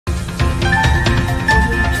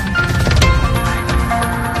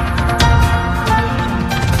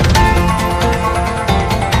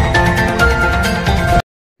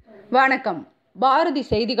வணக்கம். பாரதி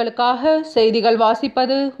செய்திகளுக்காக செய்திகள்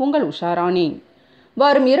வாசிப்பது உங்கள் உஷாராணி.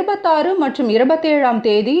 வரும் 26 மற்றும் 27ஆம்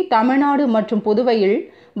தேதி தமிழ்நாடு மற்றும் புதுவையில்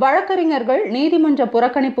வழக்கறிஞர்கள் நீதிமன்ற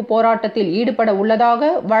புறக்கணிப்பு போராட்டத்தில் ஈடுபட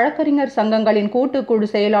உள்ளதாக வழக்கறிஞர் சங்கங்களின் கூட்டுக்குழு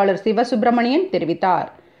செயலாளர் சிவசுப்பிரமணியன் தெரிவித்தார்.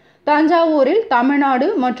 தஞ்சாவூரில் தமிழ்நாடு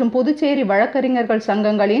மற்றும் புதுச்சேரி வழக்கறிஞர்கள்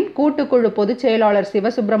சங்கங்களின் கூட்டுக்குழு பொதுச் செயலாளர்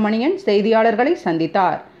சிவசுப்பிரமணியன் செய்தியாளர்களை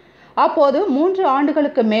சந்தித்தார். அப்போது 3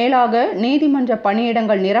 ஆண்டுகளுக்கு மேலாக நீதிமன்ற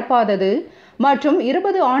பணியிடங்கள் நிரப்பாதது மற்றும்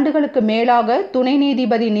 20 ஆண்டுகளுக்கு மேலாக துணை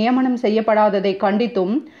நீதிபதி நியமனம் செய்யப்படாததை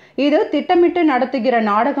கண்டித்தும் இது திட்டமிட்டு நடத்துகிற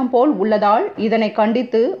நாடகம் போல் உள்ளதால் இதனை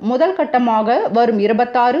கண்டித்து முதல் கட்டமாக வரும்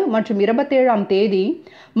 26 மற்றும் 27ஆம் தேதி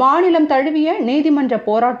மாநிலம் தழுவிய நீதிமன்ற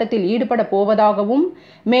போராட்டத்தில் ஈடுபட போவதாகவும்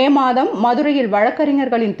மே மாதம் மதுரையில்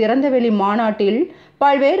வழக்கறிஞர்களின் திறந்தவெளி மாநாட்டில்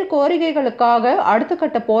பல்வேறு கோரிக்கைகளுக்காக அடுத்த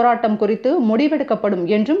கட்ட போராட்டம் குறித்து முடிவெடுக்கப்படும்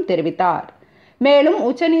என்றும் தெரிவித்தார். மேலும்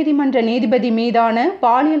உச்சநீதிமன்ற நீதிபதி மீதான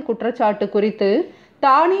பாலியல் குற்றச்சாட்டு குறித்து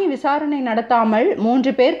தானே விசாரணை நடத்தாமல்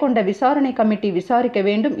 3 பேர் கொண்ட விசாரணை கமிட்டி விசாரிக்க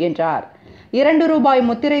வேண்டும் என்றார். 2 ரூபாய்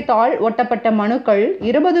முத்திரைத்தாள் ஒட்டப்பட்ட மனுக்கள்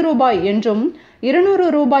 20 ரூபாய் என்றும் 200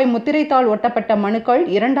 ரூபாய் முத்திரைத்தாள் ஒட்டப்பட்ட மனுக்கள்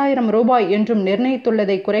 2000 ரூபாய் என்றும்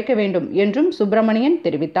நிர்ணயித்துள்ளதை குறைக்க வேண்டும் என்றும் சுப்பிரமணியன்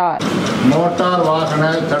தெரிவித்தார். மோட்டார் வாகன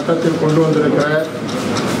சட்டத்தில் கொண்டு வந்திருக்கிற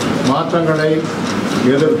மாற்றங்களை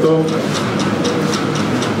எதிர்த்தும்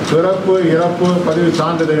பிறப்பு இறப்பு பதிவு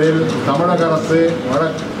சான்றிதழில் தமிழக அரசு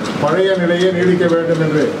பழைய நிலையை நீடிக்க வேண்டும்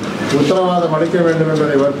என்று உத்தரவாதம் அளிக்க வேண்டும்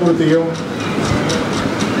என்பதை வற்புறுத்தியும்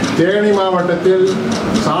தேனி மாவட்டத்தில்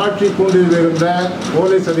சாட்சி கூண்டில் இருந்த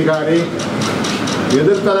போலீஸ் அதிகாரி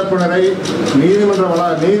எதிர்த்தரப்பினரை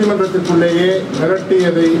நீதிமன்றத்திற்குள்ளேயே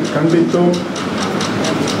மிரட்டியதை கண்டித்தும்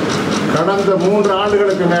கடந்த 3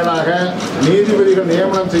 ஆண்டுகளுக்கு மேலாக நீதிபதிகள்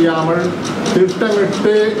நியமனம் செய்யாமல்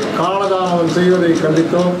திட்டமிட்டு காலதாமதம் செய்வதை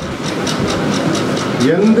கண்டித்தும்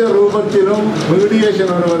எந்த ரூபத்திலும்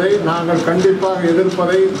மீடியேஷன் வருவதை நாங்கள் கண்டிப்பாக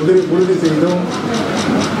எதிர்ப்பதை உறுதி செய்தும்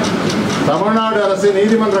தமிழ்நாடு அரசு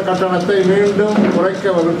நீதிமன்ற கட்டணத்தை மீண்டும் குறைக்க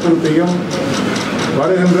வற்புறுத்தியும்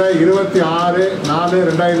வருகின்ற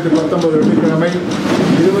 26/4/2019 வெள்ளிக்கிழமை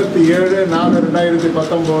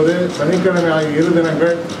 27/4/2019 சனிக்கிழமை ஆகிய 2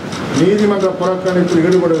 தினங்கள் நீதிமன்ற புறக்கணிப்பில்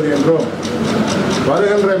ஈடுபடுவது என்றும்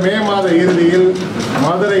வருகின்ற மே மாத இறுதியில்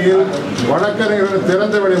மதுரையில் வழக்கறிஞர்கள்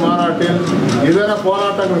திறந்தவெளி மாநாட்டில் இதர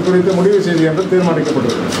போராட்டங்கள் குறித்து முடிவு செய்து என்று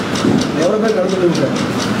தீர்மானிக்கப்பட்டுள்ளது.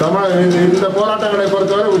 இந்த போராட்டங்களை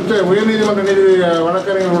பொறுத்தவரை உயர்நீதிமன்ற நீதிபதி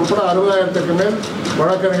வழக்கறிஞர்கள் உட்பட 60,000க்கு மேல்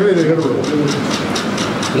வழக்கறிஞர்கள் இதில் ஈடுபடுவோம்.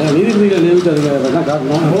 நீதிபதிகள் நியமித்ததுக்கு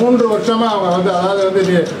காரணம் 3 வருஷமா அவங்க அதாவது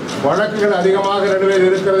வழக்குகள் அதிகமாக நடுவில்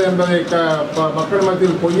இருக்கிறது என்பதை மக்கள்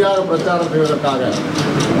மத்தியில் பொய்யாக பிரச்சாரம் செய்வதற்காக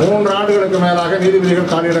 3 ஆண்டுகளுக்கு மேலாக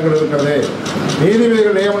நீதிபதிகள் காலியிடங்கள் இருக்கிறது.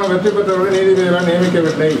 நீதிபதிகள் நியமனம் வெற்றி பெற்றவர்கள் நீதிபதிகளை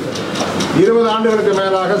நியமிக்கவில்லை. 20 ஆண்டுகளுக்கு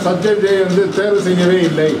மேலாக சப்ஜெக்டை தேர்வு செய்யவே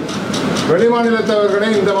இல்லை. வெளிமாநிலத்தவர்களை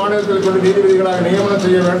இந்த மாநிலத்தில் கொண்டு நீதிபதிகளாக நியமனம்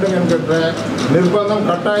செய்ய வேண்டும் என்கின்ற நிர்பந்தம்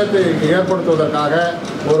கட்டாயத்தை ஏற்படுத்துவதற்காக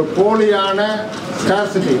ஒரு போலியான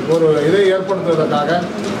ஸ்கார்சிட்டி இதை ஏற்படுத்துவதற்காக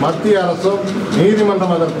மத்திய அரசும்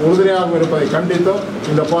நீதிமன்றம் அதற்கு உறுதுணையாக இருப்பதை கண்டித்தும்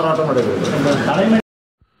இந்த போராட்டம் நடைபெறுகிறது.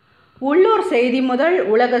 உள்ளூர் செய்தி முதல்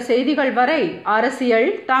உலக செய்திகள் வரை அரசியல்,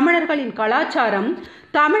 தமிழர்களின் கலாச்சாரம்,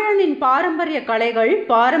 தமிழனின் பாரம்பரிய கலைகள்,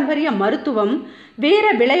 பாரம்பரிய மருத்துவம், வீர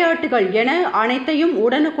விளையாட்டுகள் என அனைத்தையும்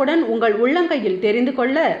உடனுக்குடன் உங்கள் உள்ளங்கையில் தெரிந்து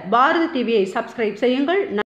கொள்ள பாரதி டிவியை சப்ஸ்கிரைப் செய்யுங்கள்.